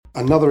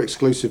Another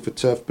exclusive for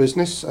Turf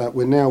Business.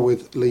 We're now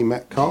with Lee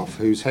Metcalfe,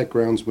 who's head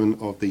groundsman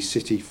of the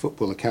City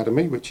Football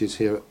Academy, which is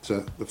here at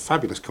the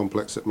fabulous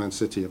complex that Man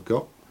City have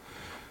got.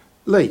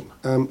 Lee,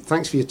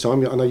 thanks for your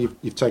time. I know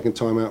you've taken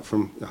time out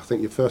from, I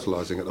think you're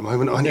fertilising at the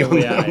moment, aren't you, on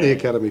the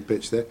academy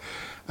pitch there.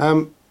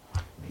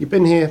 You've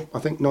been here, I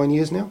think, 9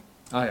 years now?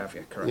 I have,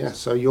 yeah, correct. Yeah,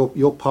 so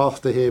your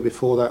path to here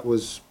before that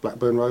was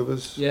Blackburn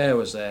Rovers? Yeah, I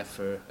was there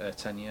for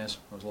 10 years.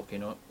 I was lucky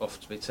enough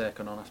to be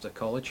taken on after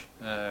college.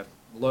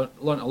 Learnt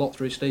a lot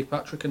through Steve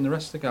Patrick and the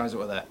rest of the guys that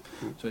were there.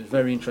 So it was a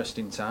very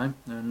interesting time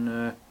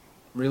and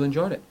really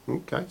enjoyed it.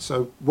 Okay,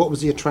 so what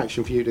was the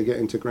attraction for you to get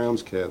into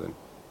grounds care then?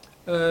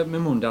 My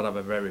mum and dad have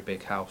a very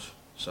big house,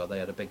 so they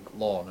had a big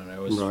lawn, and I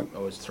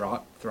always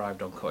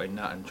thrived on cutting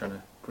that and trying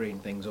to green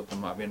things up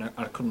and what have you. And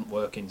I couldn't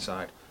work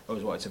inside. I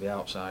always wanted to be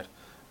outside,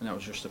 and that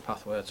was just the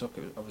pathway I took.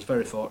 I was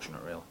very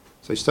fortunate, really.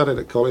 So you studied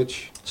at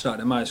college?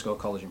 Started at Myerscough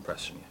College in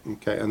Preston, yeah.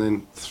 Okay, and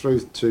then through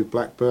to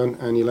Blackburn,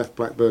 and you left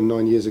Blackburn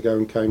 9 years ago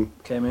and came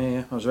here,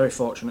 yeah. I was very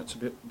fortunate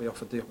to be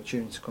offered the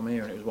opportunity to come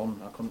here, and it was one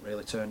I couldn't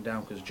really turn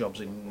down because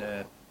jobs in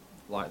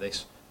like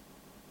this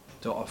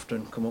don't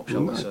often come up,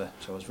 shall we say.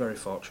 So I was very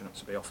fortunate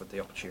to be offered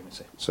the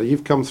opportunity. So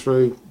you've come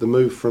through the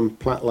move from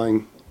Platt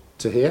Lane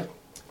to here?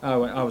 I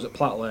was at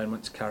Platt Lane,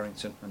 went to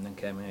Carrington, and then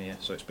came here, yeah.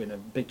 So it's been a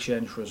big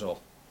change for us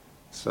all.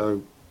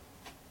 So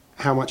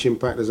how much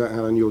impact has that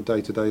had on your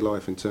day-to-day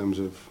life in terms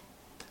of...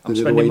 I'm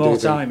spending more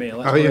time here,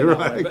 let's put it that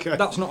way. Okay. But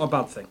that's not a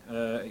bad thing.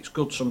 It's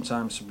good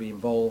sometimes to be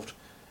involved,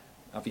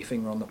 have your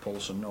finger on the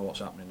pulse and know what's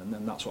happening, and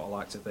then that's what I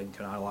like to think,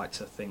 and I like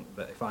to think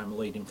that if I'm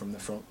leading from the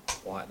front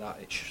like that,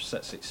 it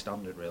sets its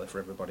standard really for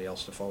everybody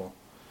else to follow.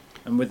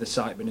 And with the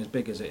site being as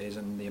big as it is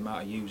and the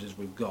amount of users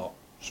we've got,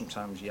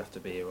 sometimes you have to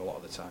be here a lot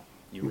of the time.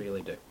 You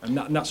really do. And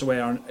that's the way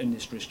our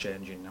industry's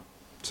changing now.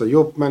 So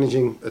you're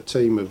managing a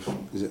team of,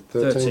 is it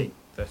 13?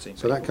 13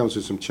 So that comes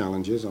with some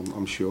challenges,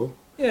 I'm sure.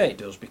 Yeah, it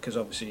does, because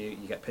obviously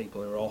you get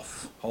people who are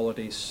off,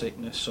 holidays,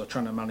 sickness, so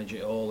trying to manage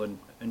it all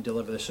and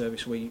deliver the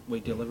service we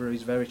deliver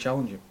is very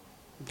challenging.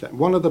 Okay.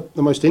 One of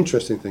the most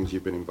interesting things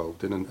you've been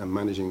involved in and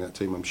managing that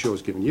team, I'm sure,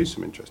 has given you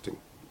some interesting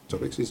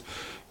topics, is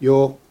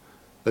you're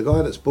the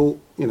guy that's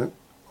brought,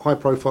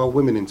 high-profile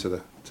women into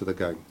the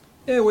game.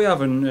 Yeah, we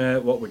have,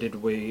 and what we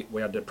did, we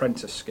had an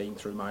apprentice scheme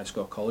through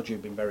Myerscough College,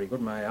 who've been very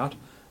good, may I add,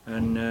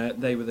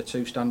 and they were the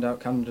two standout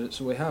candidates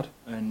that we had,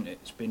 and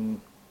it's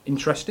been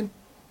interesting.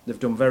 They've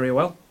done very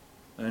well,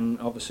 and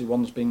obviously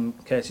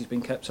Katie's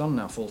been kept on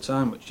now full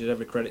time, which is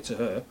every credit to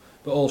her,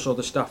 but also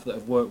the staff that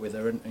have worked with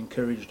her and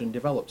encouraged and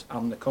developed,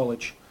 and the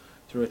college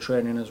through her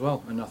training as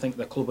well. And I think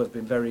the club have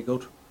been very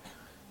good,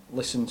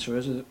 listened to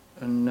us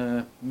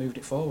and moved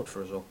it forward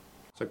for us all.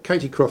 So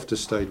Katie Croft has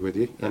stayed with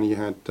you, and you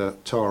had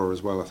Tara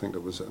as well, I think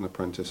that was an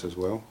apprentice as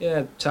well.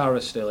 Yeah,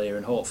 Tara's still here,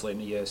 and hopefully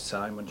in a year's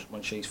time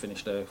when she's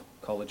finished her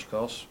college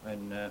course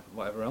and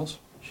whatever else,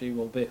 she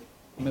will be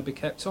maybe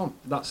kept on.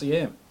 That's the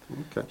aim.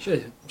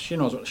 Okay. She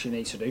knows what she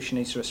needs to do. She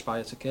needs to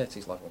aspire to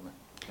Katie's level now.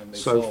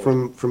 So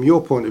from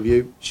your point of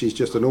view, she's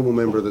just a normal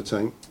member of the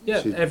team?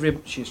 Yeah,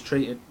 she's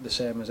treated the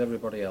same as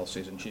everybody else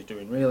is, and she's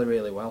doing really,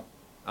 really well,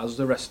 as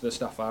the rest of the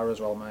staff are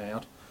as well, may I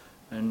add.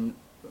 And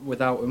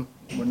without them,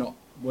 we're not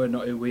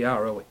who we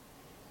are we?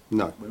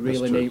 No, we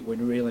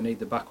really need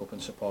the backup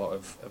and support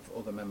of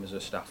other members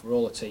of staff. We're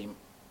all a team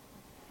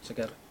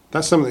together.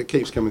 That's something that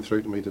keeps coming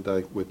through to me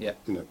today with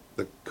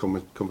the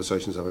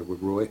conversations I've had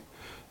with Roy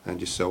and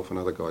yourself and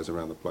other guys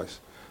around the place.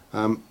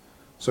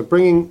 So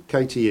bringing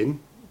Katie in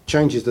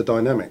changes the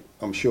dynamic,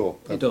 I'm sure,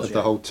 of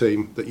the whole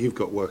team that you've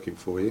got working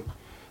for you.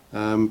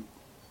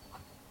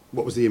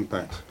 What was the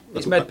impact?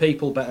 It's made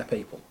people better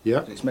people.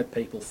 Yeah. It's made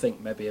people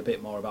think maybe a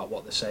bit more about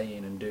what they're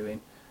saying and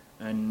doing,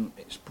 and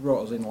it's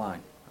brought us in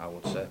line, I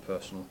would say,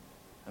 personally,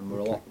 and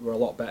we're a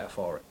lot better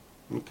for it.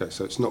 Okay,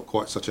 so it's not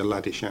quite such a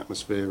laddish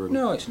atmosphere.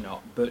 No, it's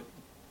not, but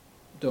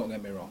don't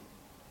get me wrong.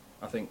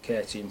 I think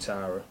Katie and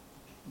Tara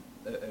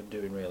are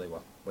doing really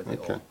well with it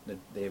all.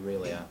 They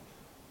really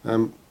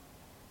are.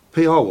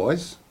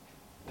 PR-wise,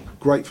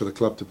 great for the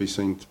club to be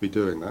seen to be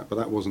doing that, but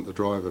that wasn't the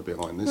driver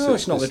behind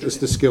this. No, it's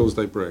the skills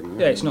they bring.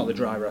 Yeah, it's not the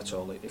driver at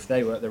all. If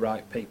they were the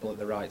right people at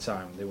the right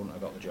time, they wouldn't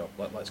have got the job.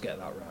 Let's get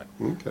that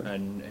right. Okay.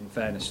 And in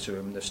fairness to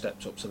them, they've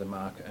stepped up to the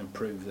mark and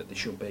proved that they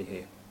should be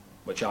here,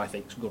 which I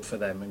think is good for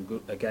them and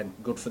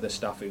good for the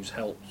staff who's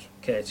helped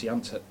Katie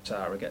and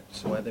Tara get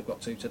to where they've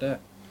got to today.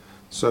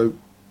 So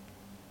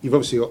you've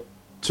obviously got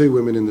two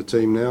women in the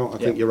team now. I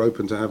think you're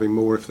open to having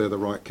more if they're the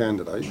right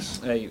candidates.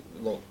 Hey,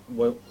 look,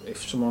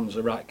 if someone's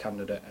the right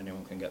candidate,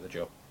 anyone can get the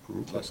job.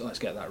 Okay. Let's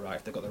get that right.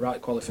 If they've got the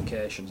right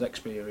qualifications,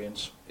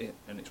 experience,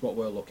 and it's what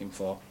we're looking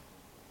for,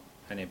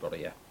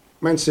 anybody, yeah.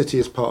 Man City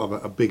is part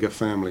of a bigger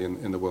family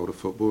in the world of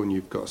football, and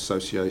you've got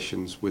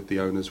associations with the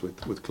owners,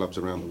 with clubs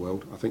around the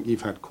world. I think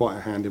you've had quite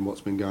a hand in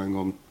what's been going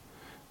on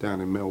down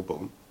in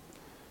Melbourne.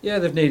 Yeah,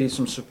 they've needed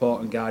some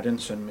support and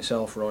guidance, and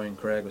myself, Roy and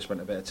Craig, we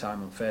spent a bit of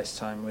time on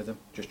FaceTime with them,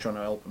 just trying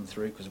to help them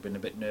through, because I've been a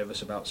bit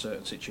nervous about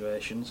certain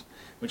situations,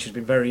 which has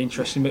been very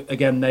interesting. But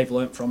again, they've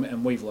learnt from it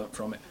and we've learnt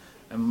from it.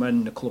 And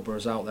when the club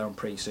was out there on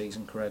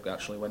pre-season, Craig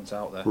actually went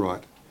out there.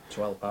 Right.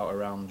 to help out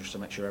around just to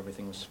make sure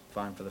everything was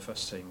fine for the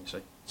first team, you see.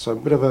 So a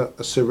bit of a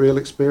surreal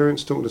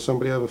experience talking to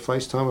somebody over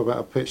FaceTime about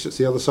a pitch that's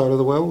the other side of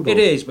the world? It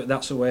is, but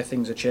that's the way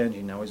things are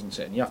changing now, isn't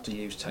it? And you have to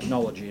use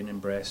technology and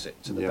embrace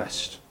it to the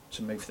best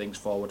to move things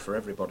forward for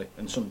everybody.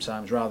 And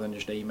sometimes, rather than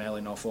just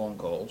emailing or phone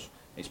calls,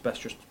 it's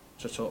best just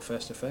to talk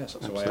face to face.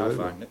 That's Absolutely. the way I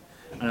find it.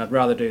 And I'd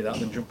rather do that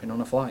than jumping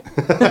on a flight.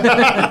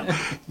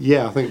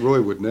 Yeah, I think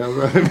Roy would now,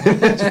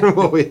 from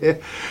what we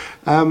hear.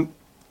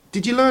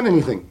 Did you learn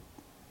anything?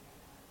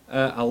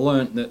 I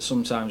learnt that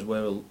sometimes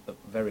we're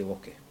very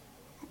lucky.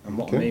 And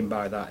what I mean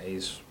by that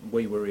is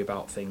we worry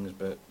about things,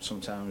 but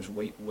sometimes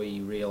we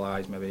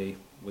realise maybe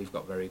we've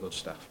got very good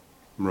staff.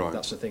 Right.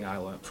 That's the thing I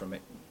learnt from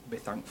it. Be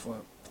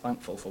thankful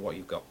for what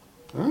you've got.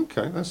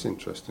 Okay, that's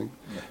interesting.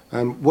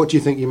 Yeah. What do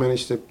you think you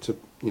managed to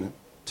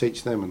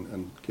teach them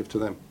and give to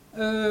them?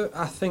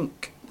 I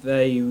think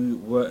they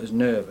weren't as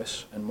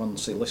nervous, and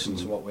once they listened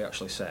to what we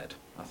actually said,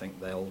 I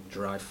think they'll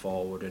drive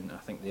forward, and I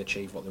think they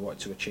achieved what they wanted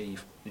to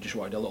achieve. They just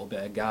wanted a little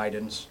bit of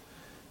guidance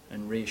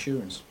and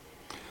reassurance.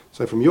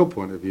 So from your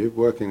point of view,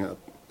 working at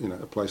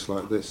a place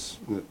like this,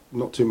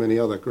 not too many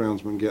other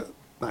groundsmen get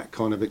that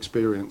kind of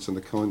experience and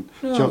the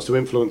chance to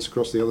influence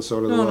across the other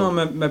side of the world.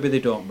 No, maybe they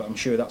don't, but I'm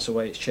sure that's the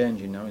way it's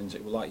changing now, isn't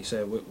it? Well, like you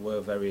say,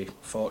 we're very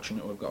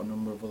fortunate. We've got a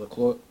number of other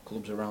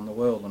clubs around the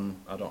world, and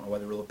I don't know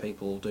whether other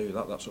people will do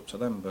that. That's up to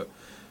them, but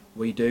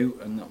we do,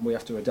 and we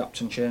have to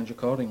adapt and change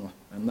accordingly.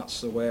 And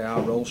that's the way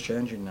our role's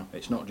changing now.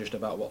 It's not just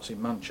about what's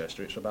in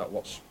Manchester; it's about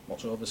what's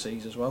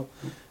overseas as well.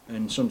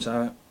 And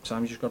sometimes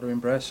you just got to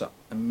embrace that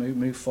and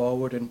move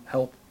forward and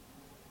help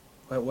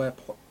where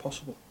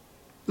possible.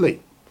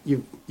 Lee,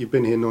 you've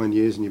been here 9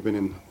 years, and you've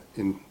been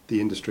in the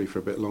industry for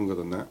a bit longer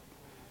than that.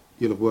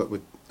 You'll have worked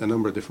with a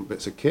number of different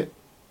bits of kit.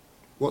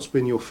 What's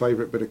been your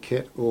favourite bit of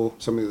kit, or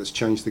something that's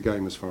changed the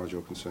game as far as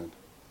you're concerned?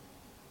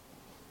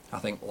 I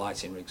think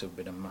lighting rigs have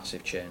been a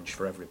massive change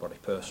for everybody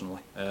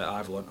personally.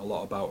 I've learnt a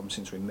lot about them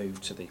since we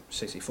moved to the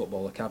City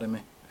Football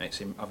Academy.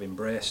 I've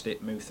embraced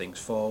it, moved things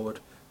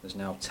forward. There's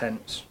now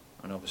tents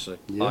and obviously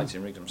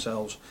lighting rigs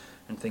themselves,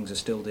 and things are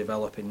still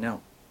developing now.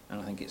 And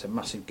I think it's a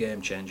massive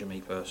game changer, me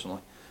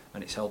personally,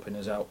 and it's helping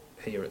us out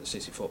here at the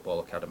City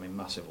Football Academy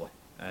massively.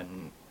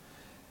 And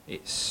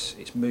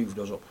it's moved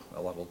us up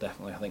a level,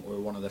 definitely. I think we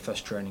were one of the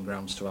first training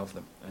grounds to have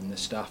them, and the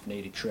staff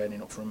needed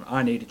training up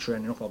I needed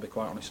training up, I'll be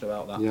quite honest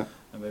about that. Yeah.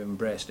 And we've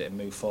embraced it and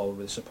moved forward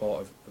with the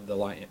support of the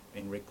lighting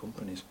rig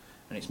companies,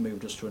 and it's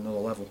moved us to another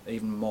level,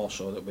 even more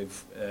so that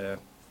we've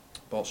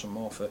bought some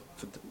more for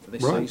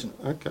this season.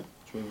 Okay.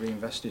 So we've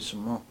reinvested some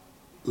more.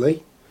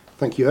 Lee,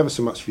 thank you ever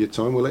so much for your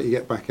time. We'll let you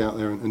get back out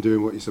there and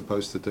doing what you're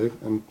supposed to do,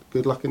 and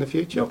good luck in the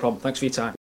future. No problem. Thanks for your time.